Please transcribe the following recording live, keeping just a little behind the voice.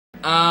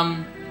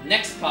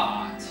Next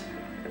part.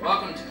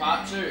 Welcome to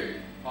part 2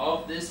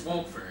 of this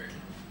walkthrough.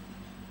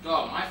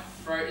 God, my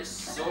throat is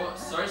so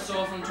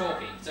sore from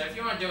talking. So if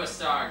you want to do a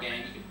star again,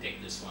 you can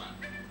pick this one.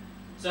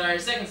 So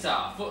second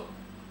star,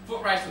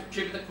 foot race with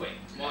Cooper the Quick.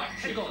 Why,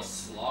 Cooper's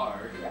slow.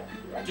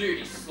 Dude,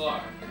 he's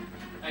slow.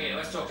 Okay,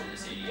 let's talk to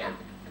this idiot.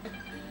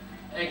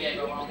 Okay,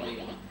 Bob-omb, leave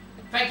one.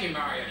 Thank you,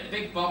 Mario. The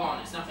big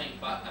Bob-omb is nothing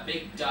but a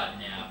big dud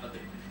now, but the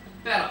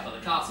battle for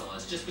the castle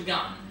has just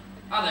begun.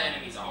 Other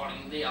enemies are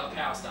holding the other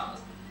power stars.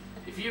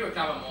 If you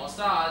recover more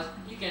stars,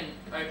 you can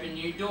open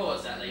new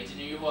doors that lead to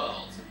new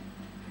worlds.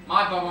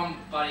 My Bob-omb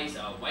buddies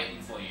are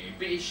waiting for you.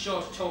 Be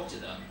sure to talk to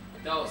them.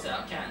 They'll set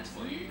up cannons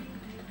for you.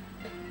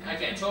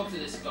 Okay, talk to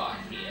this guy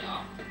here.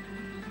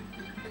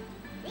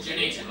 You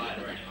need to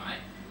later anyway.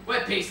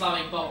 We're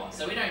peace-loving Bob-omb,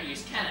 so we don't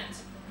use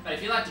cannons. But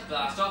if you like to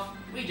blast off,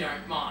 we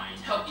don't mind.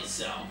 Help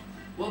yourself.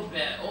 We'll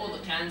prepare all the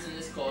cannons in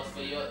this course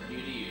for you to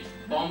use.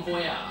 Bon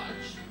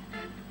voyage.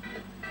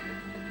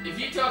 If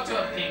you talk to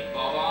a pink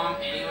Bob-omb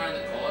anywhere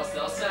in the course,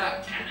 they'll set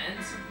up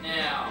cannons.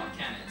 Now,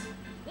 cannons.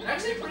 They're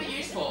actually pretty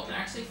useful. They're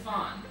actually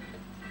fun.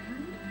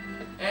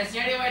 And it's the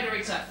only way to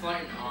reach that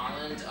floating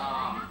island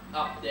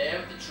up there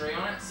with the tree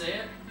on it. See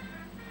it?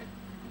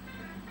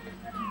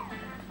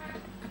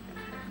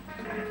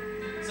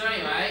 So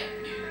anyway,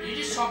 you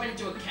just hop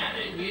into a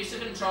cannon, use the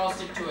control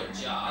stick to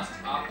adjust,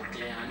 up,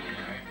 down, you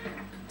know.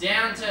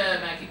 Down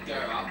to make it go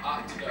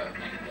up to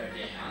make it go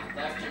down,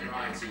 left and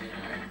right to, you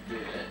know, do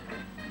it.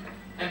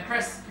 And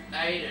press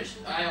A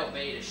or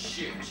B to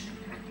shoot.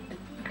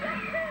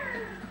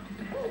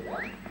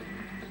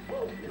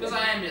 Because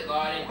I aimed it low,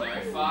 I didn't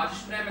go far.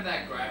 Just remember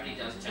that gravity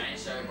does change,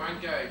 so it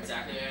won't go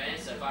exactly where it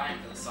is. So if I aim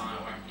for the sign,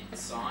 I won't hit the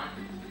sign.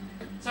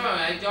 So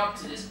anyway, go up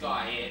to this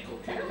guy here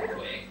called Cooper the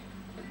Quick.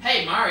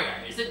 Hey Mario,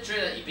 is it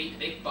true that you beat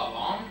the big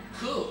Bob-omb?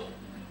 Cool.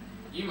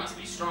 You must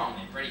be strong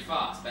and pretty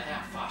fast, but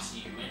how fast are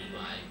you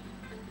anyway?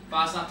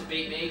 Fast enough to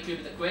beat me,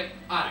 Cooper the Quick?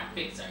 I don't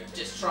think so.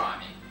 Just try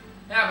me.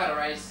 How about a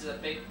race to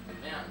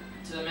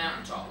the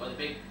mountaintop where the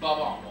big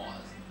Bob-omb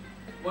was?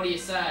 What do you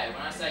say?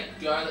 When I say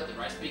go, let the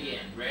race begin.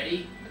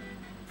 Ready?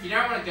 If you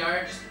don't want to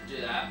go, just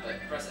do that, but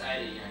press A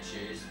to, you know,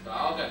 choose. But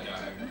I'll go.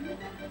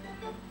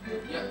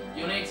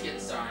 You'll need to get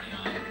the star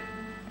anyway.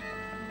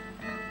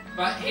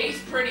 But he's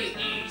pretty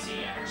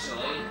easy,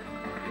 actually.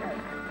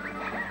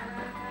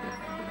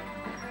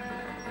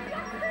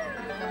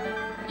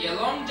 Yeah,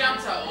 long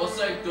jumps are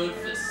also good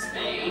for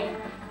speed,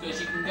 because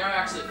you can go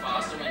actually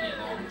faster when you're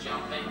long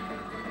jumping.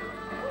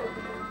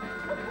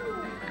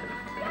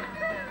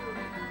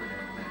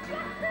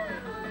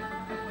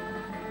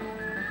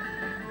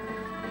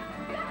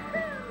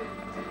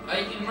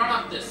 You can run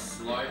up this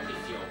slope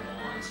if you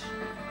want.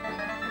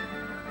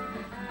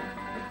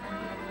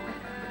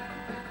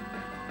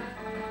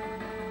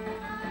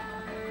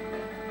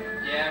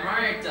 Yeah,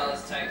 Mario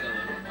does take a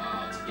little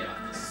while to get up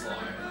the slope.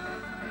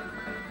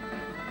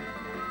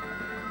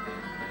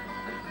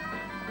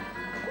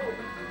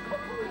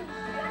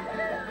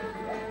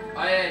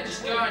 Oh yeah,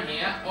 just go in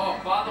here.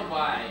 Oh, by the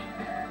way,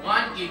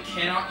 one, you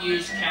cannot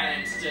use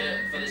cannons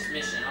for this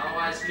mission,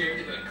 otherwise Cooper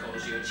the Quick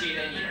calls you a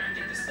cheater and you don't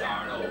get the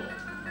star at all.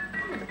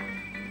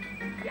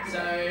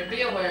 So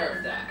be aware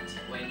of that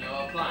when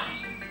you're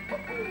playing.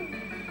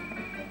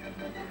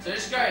 So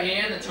just go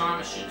here and the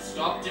timer should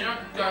stop. Do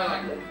not go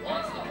like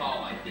onto the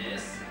pole like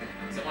this,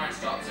 because it won't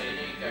stop, so you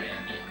need to go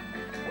down here.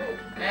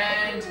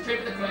 And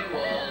Cooper the Quick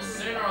will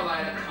sooner or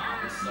later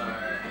come, so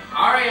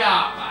hurry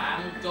up, I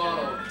haven't got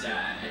all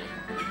day.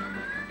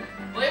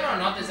 Believe it or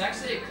not, there's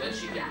actually a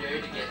glitch you can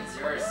do to get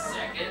 0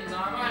 seconds.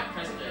 I might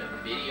post a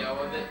video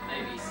of it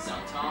maybe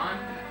sometime.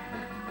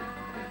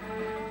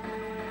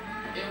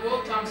 It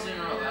will come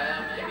sooner or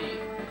later,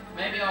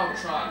 maybe I'll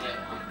try and get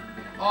one.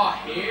 Oh,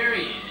 here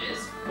he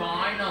is,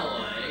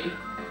 finally.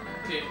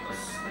 Cooper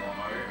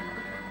slow.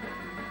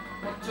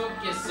 What took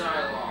you so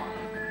long?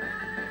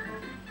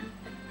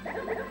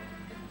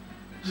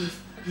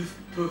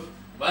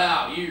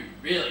 Wow, you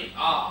really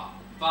are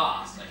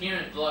fast. A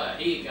human blur.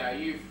 Here you go,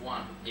 you've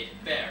won it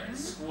fair and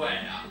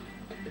square.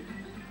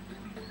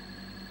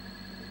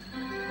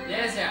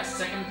 There's our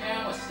second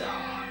power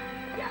star.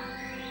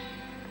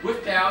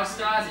 With power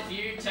stars, if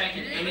you've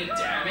taken any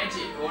damage,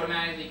 it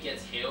automatically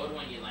gets healed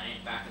when you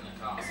land back in the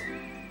castle.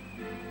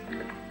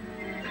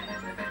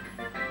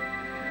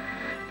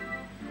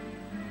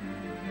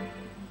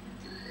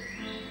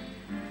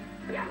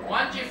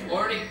 Ones you've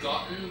already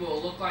gotten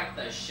will look like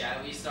those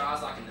shadowy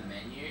stars like in the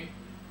menu.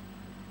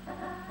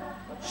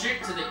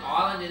 Shoot to the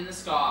island in the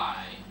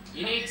sky.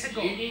 You need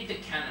the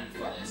cannon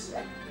for this.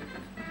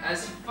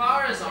 As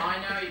far as I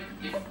know,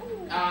 if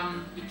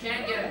you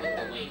can get it with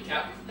the wing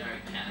cap with no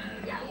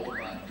cannon at all,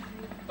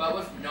 but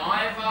with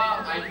neither,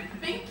 I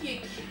think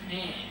you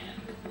can.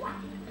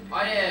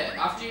 Oh yeah,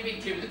 after you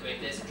beat Cooper the Quick,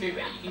 there's a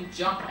Koopa you can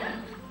jump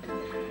on.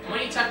 And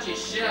when you touch your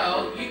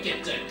shell, you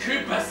get to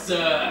Koopa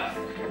surf!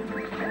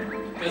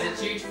 Because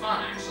it's huge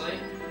fun actually.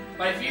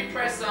 But if you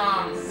press Z,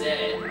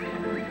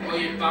 or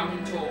you bump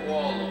into a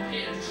wall or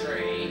hit a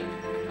tree,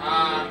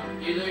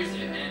 you lose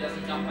it and it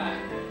doesn't come back.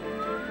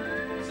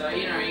 So,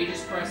 you know, you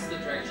just press the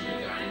direction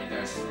you're going to go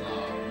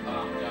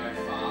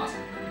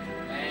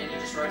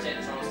rotate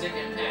the control stick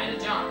and a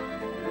jump.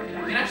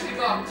 You can actually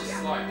go up to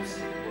slopes.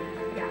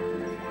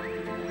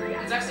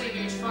 It's actually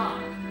huge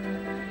fun.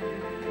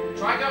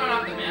 Try going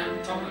up the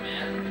mountain, top of the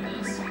mountain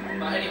with this.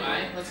 But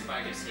anyway, let's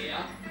focus here.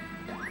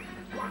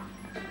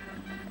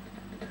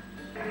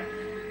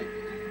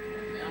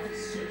 Mouth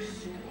is so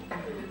sore.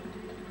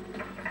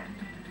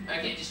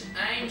 Okay, just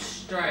aim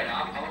straight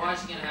up, otherwise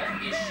you're gonna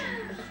have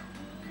issues.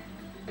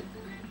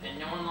 And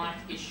no one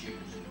likes issues.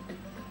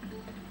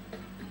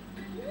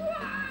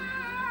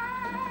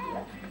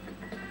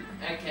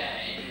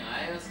 Okay,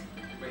 anyway, let's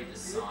read the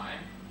sign.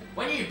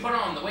 When you put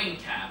on the wing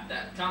cap,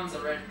 that comes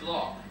a red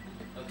block.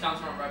 It comes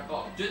from a red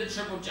block. Do the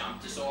triple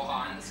jump to soar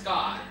high in the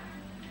sky.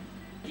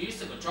 Use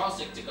the control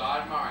stick to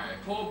guide Mario.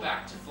 Pull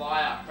back to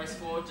fly up. Press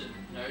forward to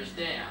nose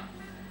down.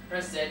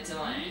 Press Z to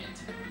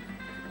land.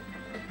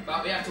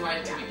 But we have to wait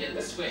until we get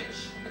the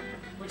switch,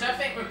 which I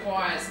think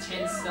requires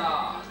 10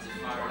 stars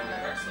if I remember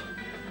correctly.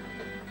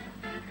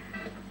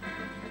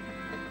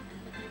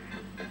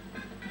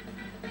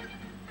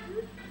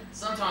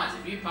 Sometimes,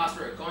 if you pass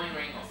through a coin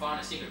ring or find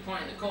a secret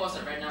point in the course,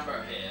 a red number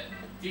appears.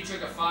 If you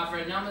trigger 5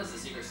 red numbers, the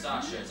secret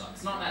star shows up.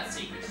 It's not that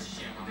secret, it's just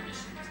sharing one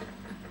mission.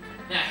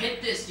 Now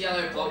hit this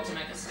yellow block to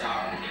make a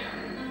star appear.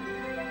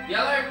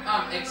 Yellow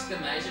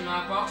exclamation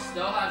mark box,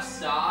 they'll have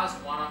stars,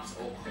 1-ups,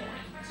 or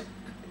coins.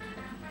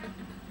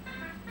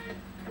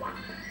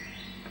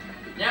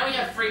 Now we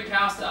have 3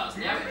 power stars.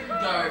 Now we can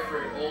go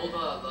through all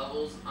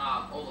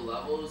the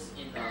levels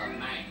in the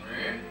main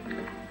room.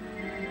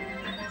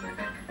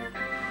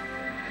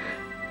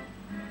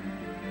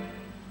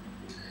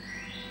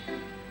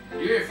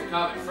 You've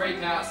recovered 3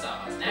 power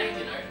stars. Now you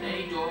can open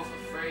any door for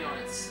free on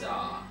its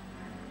star.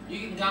 You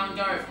can come and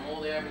go from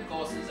all the open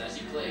courses as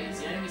you please.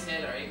 The enemy's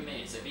head are even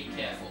me, so be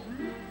careful.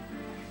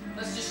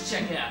 Let's just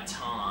check out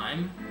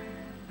time.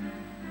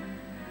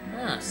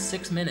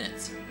 6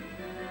 minutes.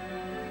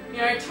 You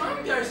know,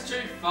 time goes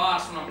too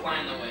fast when I'm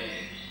playing the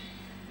Wii.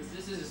 Because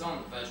this is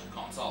on the virtual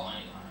console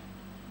anyway.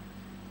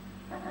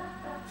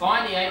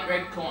 Find the 8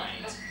 red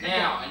coins.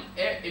 Now,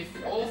 if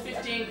all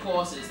 15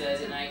 courses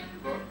there's an 8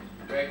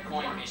 red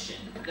coin mission,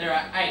 there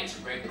are 8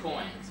 red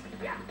coins.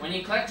 When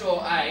you collect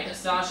all 8, a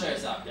star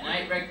shows up, and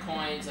 8 red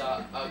coins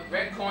are... A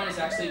red coin is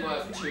actually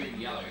worth 2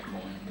 yellow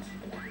coins.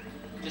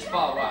 Just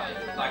by the way,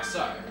 like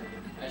so,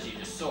 as you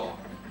just saw.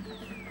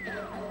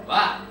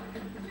 Wow.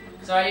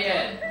 So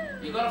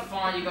yeah, you gotta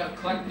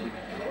collect them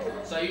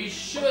all. So you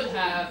should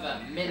have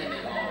a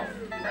minimum of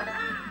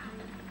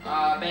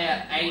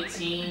about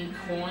 18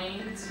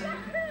 coins.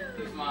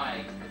 If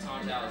my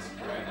time tower is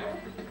correct.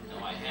 No,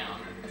 wait, hang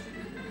on.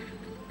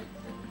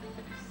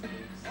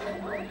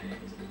 14.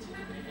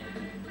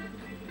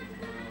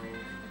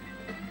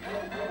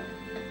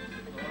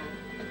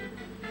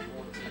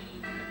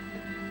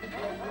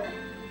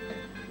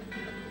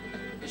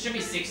 It should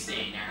be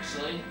 16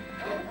 actually.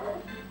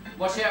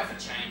 Watch out for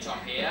change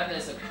up here.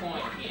 There's a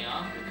coin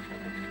here.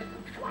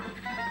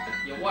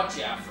 You watch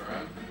out for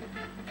him.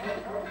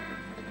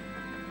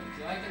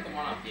 Can I get the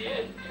one up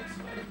here? Yes.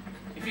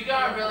 If you go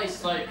on really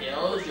slow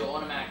hills, you'll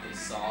automatically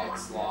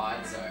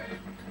slide. So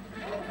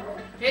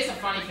here's a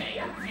funny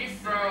thing. If you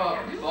throw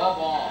a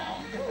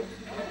Bob-omb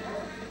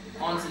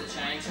onto the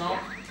chain chomp,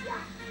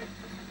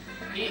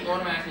 it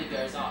automatically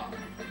goes up.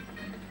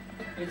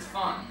 It's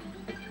fun.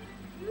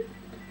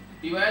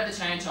 Beware the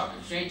chain chomp.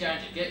 Extreme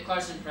danger. Get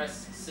close and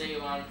press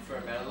C1 for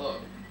a better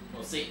look.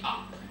 Or C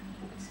up.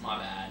 It's my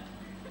bad.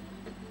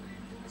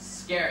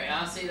 Scary,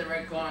 huh? See the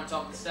red coin on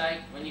top of the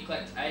stake? When you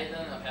collect 8 of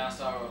them, a power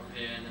star will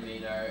appear in the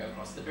meadow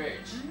across the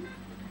bridge.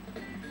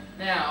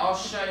 Now, I'll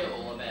show you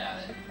all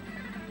about it.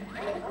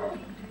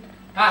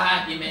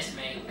 Haha, you missed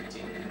me.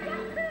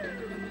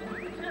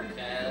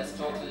 Okay, let's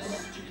talk to this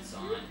stupid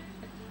sign.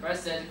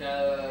 Press Z to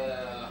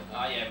go...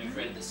 Oh yeah, we've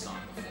read this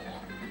sign before.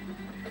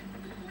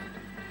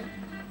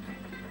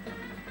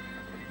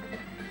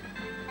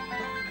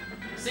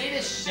 See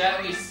this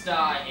shadowy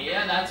star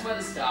here? That's where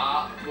the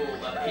star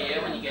will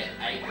appear when you get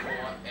 8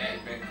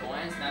 red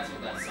coins, and that's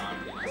what that sign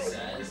really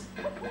says.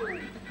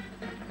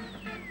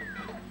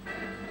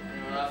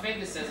 I think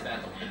this says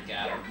about the wing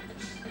cap.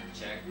 Just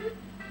check.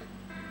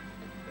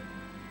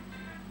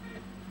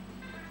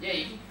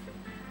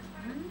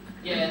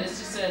 Yeah, this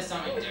just says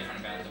something different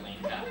about the wing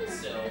cap, but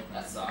still,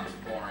 that sucks.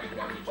 Boring,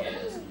 nobody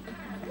cares.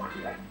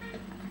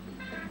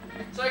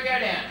 So go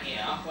down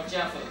here, watch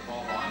out for the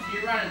Bob-omb. If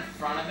you run in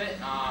front of it,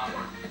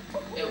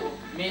 it will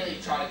immediately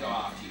try to go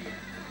after you.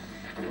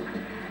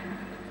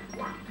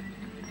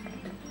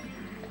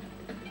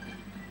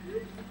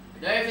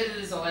 No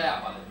visitors is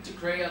allowed by the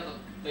decree of the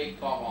big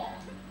Bob-omb.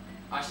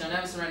 I shall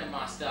never surrender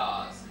my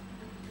stars,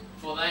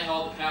 for they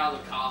hold the power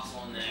of the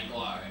castle in their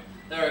glow.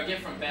 They are a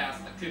gift from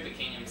Bowser, the Koopa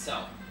King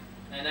himself,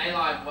 and they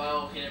lie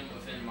well hidden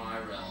within my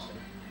realm.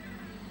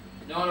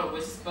 Not a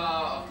whisper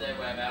of their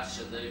whereabouts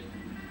should leave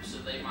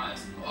my...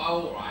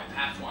 Oh, alright,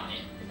 perhaps one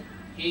hit.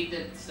 He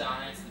did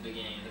start at the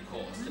beginning of the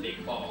course, the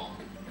big Bob-omb.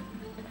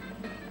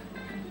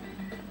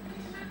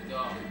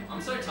 God,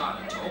 I'm so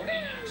tired of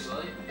talking,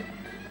 actually.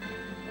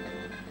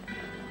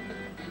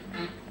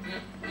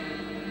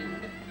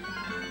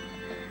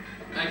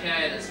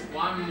 Okay, there's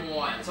one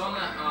more. It's on the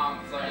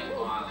floating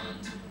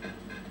island.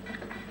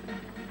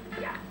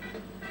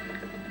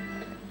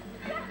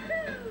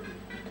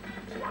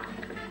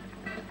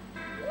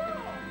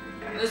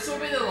 This will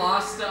be the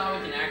last star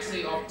we can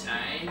actually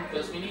obtain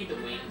because we need the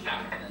wing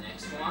cap for the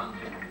next one.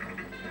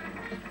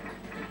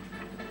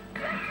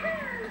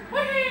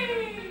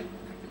 Whee!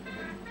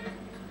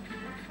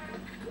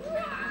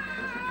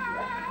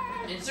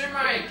 In Super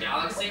Mario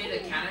Galaxy, the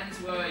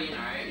cannons were, you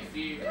know, if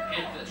you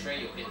head for the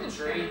tree, you'll hit the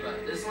tree,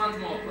 but this one's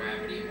more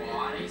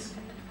gravity-wise.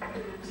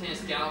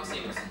 Since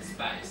Galaxy was in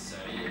space, so,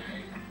 you know,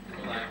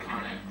 all that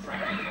kind of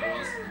crappy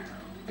laws.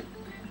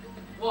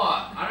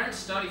 What? I don't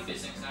study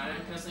physics and I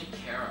don't personally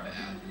care about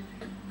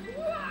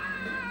it.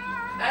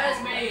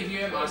 As many of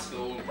you at my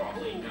school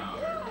probably know.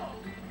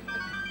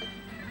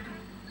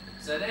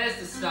 So there's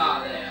the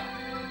star there.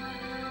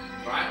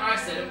 Right when I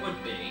said it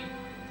would be.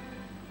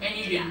 And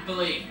you didn't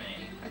believe me.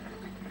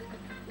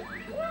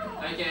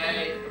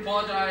 Okay,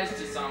 apologise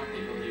to some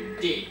people who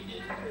did.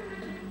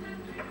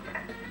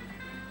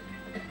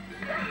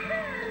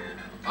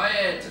 Oh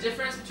yeah, the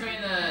difference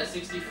between the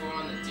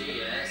 64 and the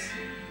DS.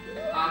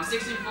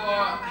 64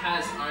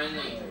 has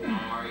only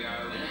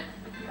Mario in it,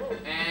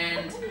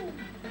 and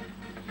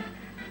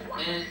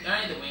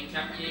only the wing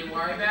cap you need to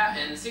worry about,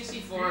 and the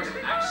 64 is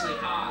actually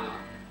harder,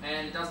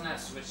 and it doesn't have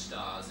switch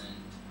stars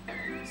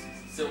and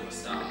silver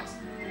stars.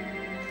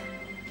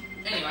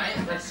 Anyway,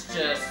 let's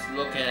just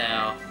look at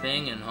our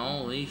thing, and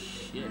holy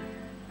shit.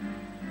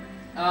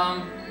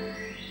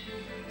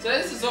 So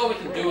this is all we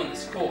can do in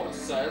this course,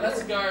 so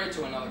let's go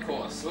to another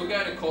course. We'll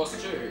go to course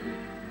 2.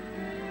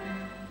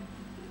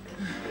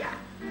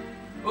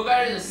 We'll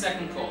go to the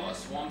second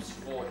course, Whomp's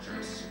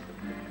Fortress.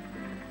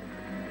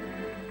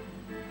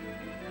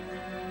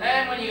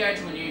 And when you go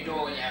to a new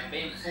door when you haven't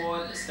been before,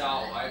 the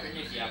star will open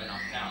if you have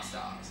enough power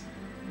stars.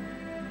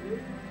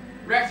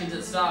 Reacting to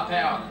the star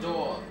power, the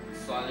door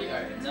slowly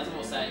opens. That's what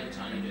we'll say every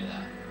time you do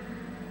that.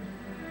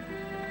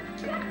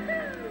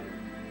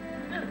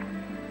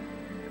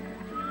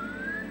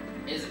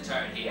 Here's a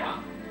toad here.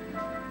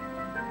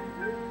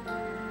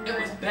 It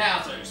was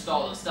Bowser who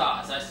stole the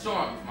stars. I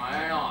saw him with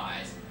my own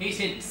eyes. He's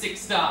hidden 6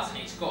 stars in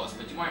each course,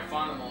 but you won't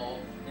find them all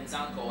in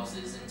some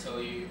courses until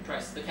you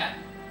press the cap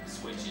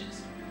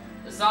switches.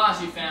 The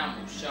stars you found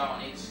will show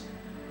on each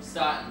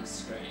starting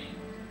screen.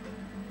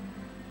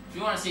 If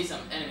you want to see some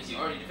enemies you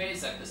already defeated,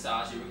 select the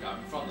stars you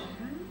recovered from them.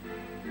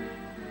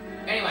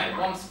 Anyway,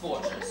 Whomp's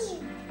Fortress.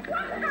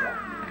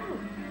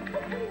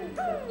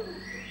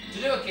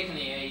 To do a kick in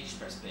the air, you just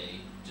press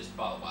B, just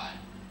by the way.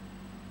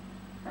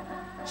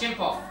 Chimp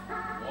off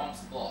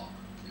Whomp's block.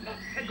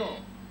 Let's go.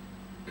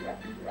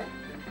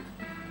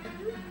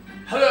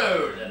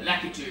 Hello, the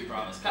Lucky Two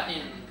brothers, cutting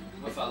in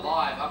with a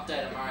live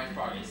update of Mario's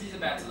progress. He's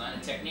about to learn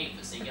a technique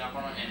for sneaking up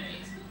on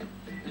enemies.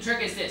 The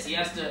trick is this, he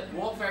has to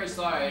walk very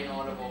slow in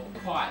order to walk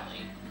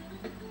quietly.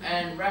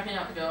 And wrapping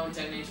up film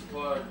techniques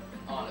reported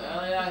on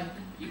earlier,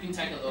 you can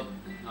take a look.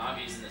 I'm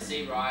using the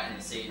C right and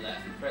the C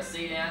left. Press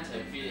C down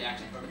to view the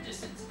action from a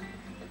distance.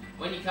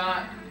 When you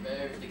can't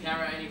move the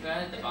camera any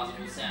further, the buzzer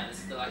will sound. This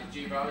is the Lucky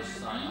Two brothers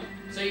signing up.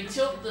 So you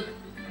tilt the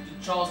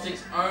control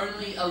sticks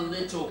only a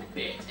little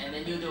bit, and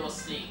then you'll do a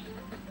sneak.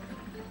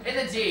 In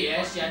the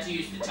DS, you had to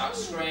use the touch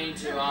screen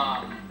to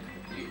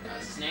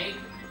sneak,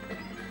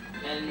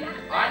 and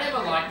I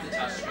never liked the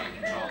touch screen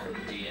control for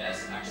the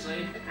DS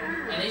actually.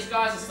 And these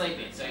guys are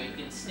sleeping, so you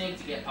can sneak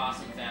to get past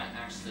them without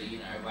actually, you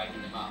know,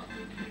 waking them up.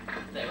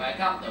 If they wake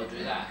up, they'll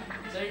do that.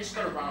 So you just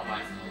gotta run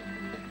away from them.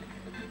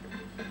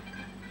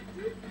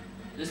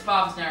 This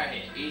path is narrow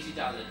here. Easy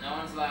does it. No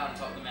one's allowed on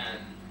top of the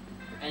mountain.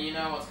 And you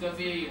know what's good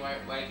for you? You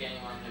won't wake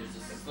anyone who's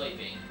just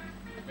sleeping.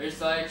 Move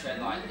slowly, tread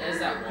light. There's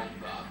that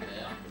Whomp bar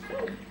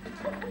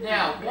there.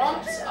 Now,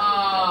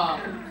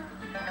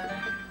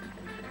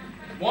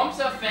 Whomps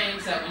are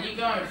things that when you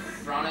go in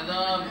front of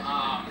them,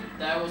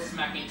 they will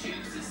smack into you.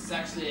 Because this is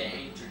actually an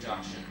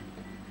introduction.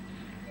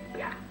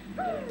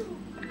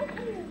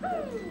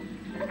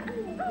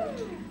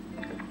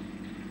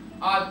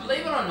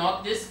 Believe it or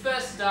not, this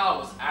first star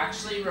was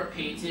actually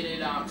repeated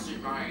in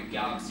Super Mario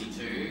Galaxy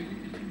 2.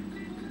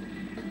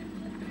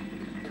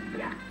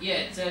 Yeah,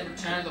 it said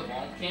Return of the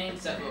Whomp King,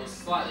 except it was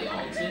slightly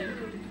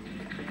altered.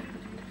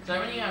 So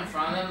when you go in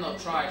front of them, they'll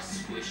try to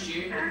squish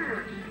you.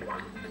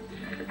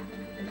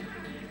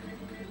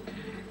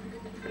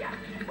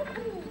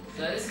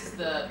 So this is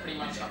pretty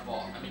much a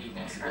mini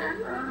boss.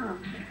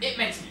 It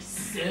makes me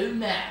so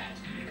mad.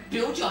 You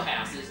build your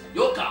houses,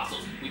 your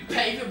castles, we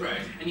pave your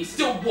roads, and you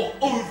still walk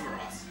over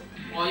us.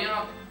 Well, you're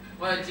not.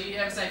 Well, do you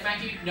ever say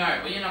thank you?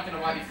 No. Well, you're not going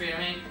to wipe your feet on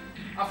me.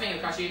 I think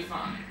it'll cost you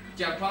fun.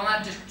 Do you have a problem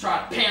with that? Just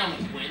try to pound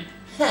me, win.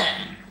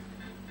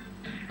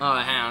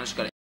 Alright, hang on, I just got to